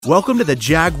Welcome to the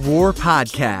Jag War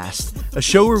Podcast, a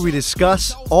show where we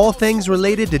discuss all things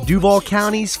related to Duval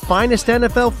County's finest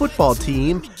NFL football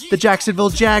team, the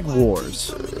Jacksonville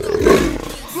Jaguars.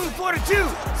 Move 42,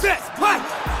 set, fight!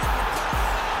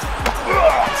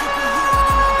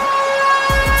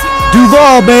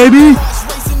 Duval, baby!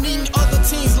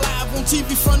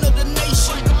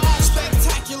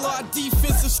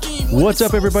 What's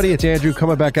up, everybody? It's Andrew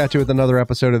coming back at you with another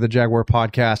episode of the Jaguar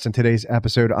Podcast. In today's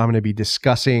episode, I'm going to be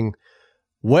discussing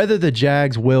whether the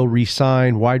Jags will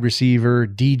re-sign wide receiver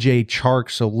DJ CHARK.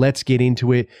 So let's get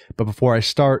into it. But before I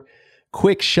start,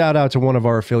 quick shout out to one of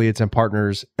our affiliates and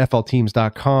partners,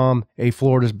 flteams.com, a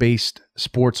Florida-based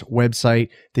sports website.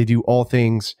 They do all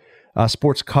things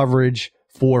sports coverage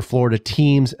for Florida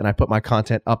teams, and I put my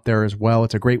content up there as well.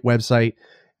 It's a great website.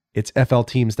 It's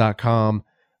flteams.com.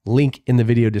 Link in the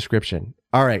video description.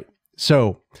 All right.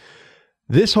 So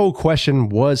this whole question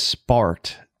was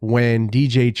sparked when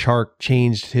DJ CHARK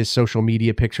changed his social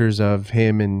media pictures of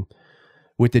him and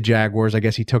with the Jaguars. I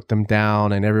guess he took them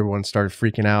down and everyone started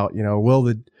freaking out. You know, will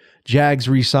the Jags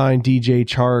re-sign DJ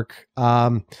CHARK?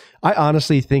 I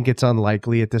honestly think it's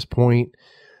unlikely at this point.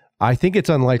 I think it's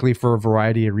unlikely for a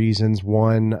variety of reasons.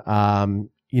 One,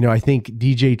 I think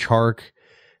DJ CHARK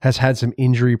has had some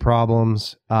injury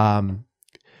problems.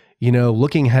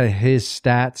 Looking at his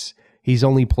stats, he's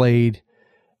only played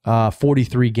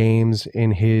 43 games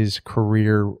in his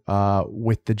career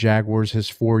with the Jaguars, his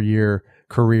 4-year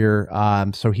career.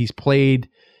 So he's played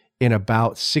in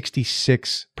about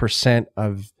 66%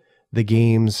 of the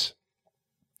games,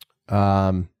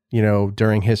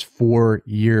 during his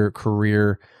 4-year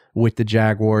career with the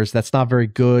Jaguars. That's not very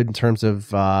good in terms of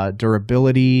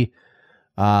durability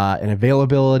and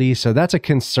availability. So that's a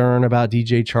concern about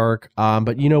DJ CHARK.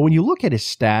 But, when you look at his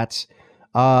stats,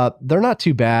 they're not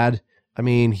too bad. I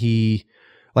mean,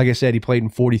 like I said, he played in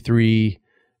 43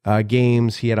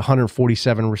 games. He had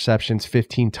 147 receptions,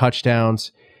 15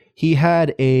 touchdowns. He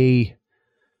had a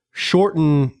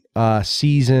shortened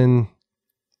season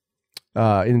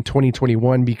in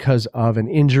 2021 because of an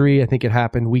injury. I think it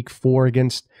happened week 4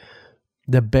 against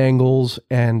the Bengals,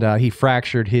 and he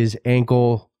fractured his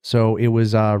ankle. So it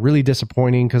was really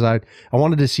disappointing because I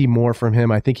wanted to see more from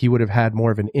him. I think he would have had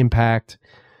more of an impact.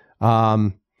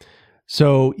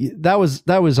 So that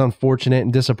was unfortunate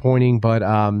and disappointing. But,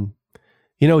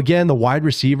 again, the wide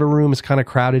receiver room is kind of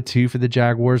crowded too for the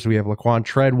Jaguars. We have Laquan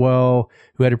Treadwell,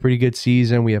 who had a pretty good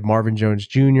season. We have Marvin Jones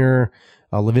Jr.,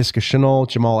 Laviska Shenault,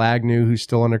 Jamal Agnew, who's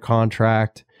still under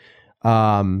contract.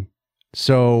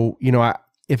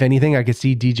 If anything, I could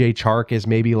see DJ CHARK as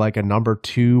maybe like a number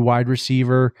 2 wide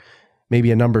receiver,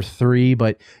 maybe a number 3.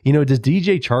 But, does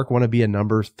DJ CHARK want to be a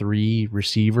number 3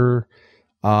 receiver?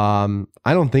 I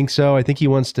don't think so. I think he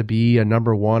wants to be a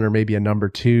number 1 or maybe a number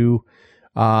 2.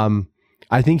 I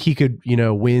think he could,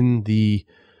 win the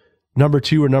number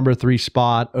 2 or number 3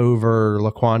 spot over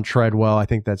Laquan Treadwell. I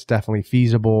think that's definitely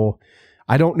feasible.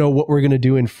 I don't know what we're going to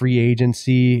do in free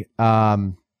agency.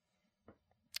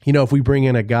 If we bring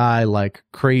in a guy like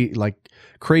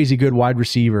crazy good wide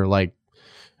receiver, like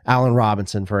Allen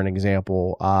Robinson, for an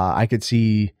example, I could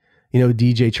see,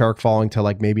 DJ CHARK falling to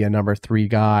like maybe a number 3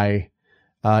 guy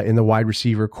in the wide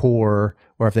receiver core,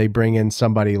 or if they bring in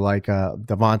somebody like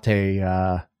Devontae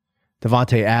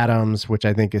Adams, which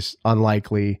I think is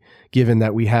unlikely, given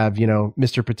that we have,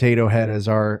 Mr. Potato Head as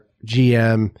our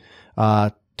GM,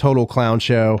 total clown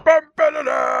show.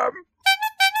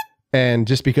 And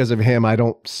just because of him, I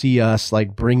don't see us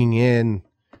like bringing in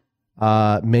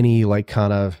many like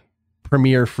kind of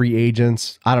premier free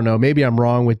agents. I don't know. Maybe I'm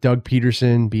wrong with Doug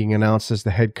Peterson being announced as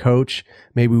the head coach.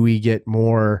 Maybe we get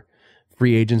more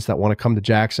free agents that want to come to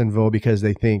Jacksonville because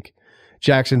they think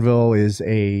Jacksonville is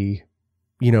a,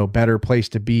 better place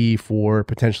to be for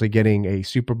potentially getting a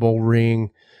Super Bowl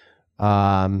ring.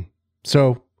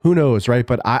 So who knows, right?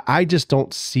 But I just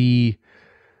don't see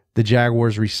the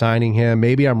Jaguars re-signing him.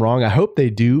 Maybe I'm wrong. I hope they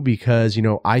do because,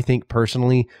 I think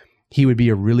personally he would be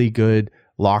a really good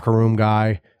locker room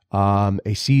guy,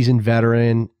 a seasoned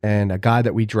veteran, and a guy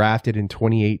that we drafted in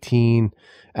 2018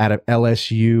 out of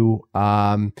LSU.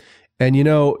 I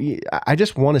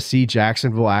just want to see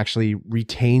Jacksonville actually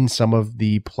retain some of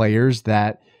the players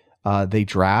that they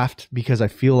draft, because I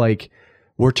feel like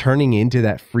we're turning into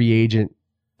that free agent,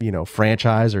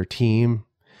 franchise or team.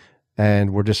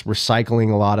 And we're just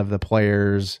recycling a lot of the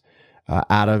players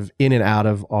in and out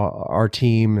of our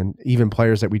team, and even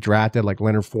players that we drafted like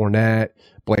Leonard Fournette,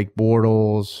 Blake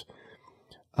Bortles.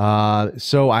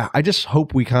 So I just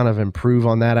hope we kind of improve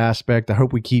on that aspect. I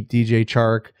hope we keep DJ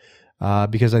CHARK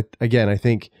because I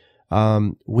think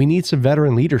we need some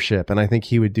veteran leadership, and I think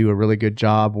he would do a really good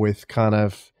job with kind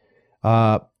of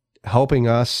helping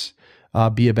us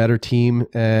be a better team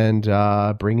and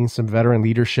bringing some veteran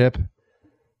leadership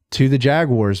to the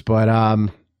Jaguars. But,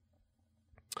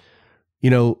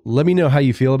 let me know how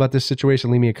you feel about this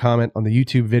situation. Leave me a comment on the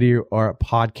YouTube video or a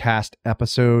podcast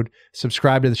episode.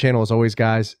 Subscribe to the channel as always,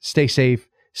 guys. Stay safe,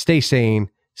 stay sane,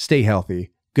 stay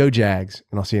healthy. Go Jags,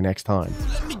 and I'll see you next time.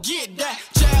 Let me get that.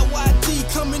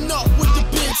 JYD coming up with the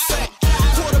big sack.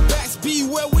 Quarterbacks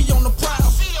beware, we on the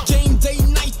prowl. Game day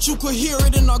night, you could hear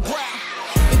it in our growl.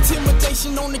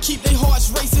 Intimidation on to keep their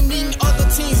hearts racing. Eating other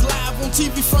teams live on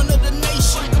TV front of the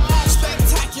nation.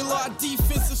 Spectacular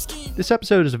defensive scheme. This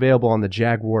episode is available on the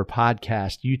Jaguar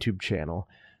Podcast YouTube channel.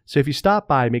 So if you stop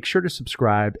by, make sure to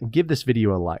subscribe and give this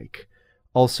video a like.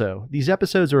 Also, these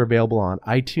episodes are available on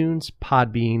iTunes,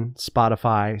 Podbean,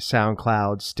 Spotify,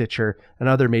 SoundCloud, Stitcher, and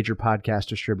other major podcast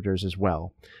distributors as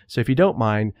well. So if you don't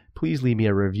mind, please leave me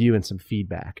a review and some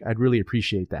feedback. I'd really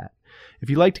appreciate that. If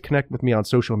you'd like to connect with me on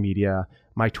social media,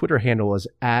 my Twitter handle is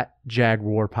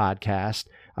 @JagwarPodcast.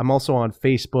 I'm also on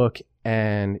Facebook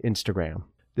and Instagram.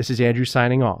 This is Andrew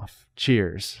signing off.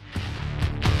 Cheers.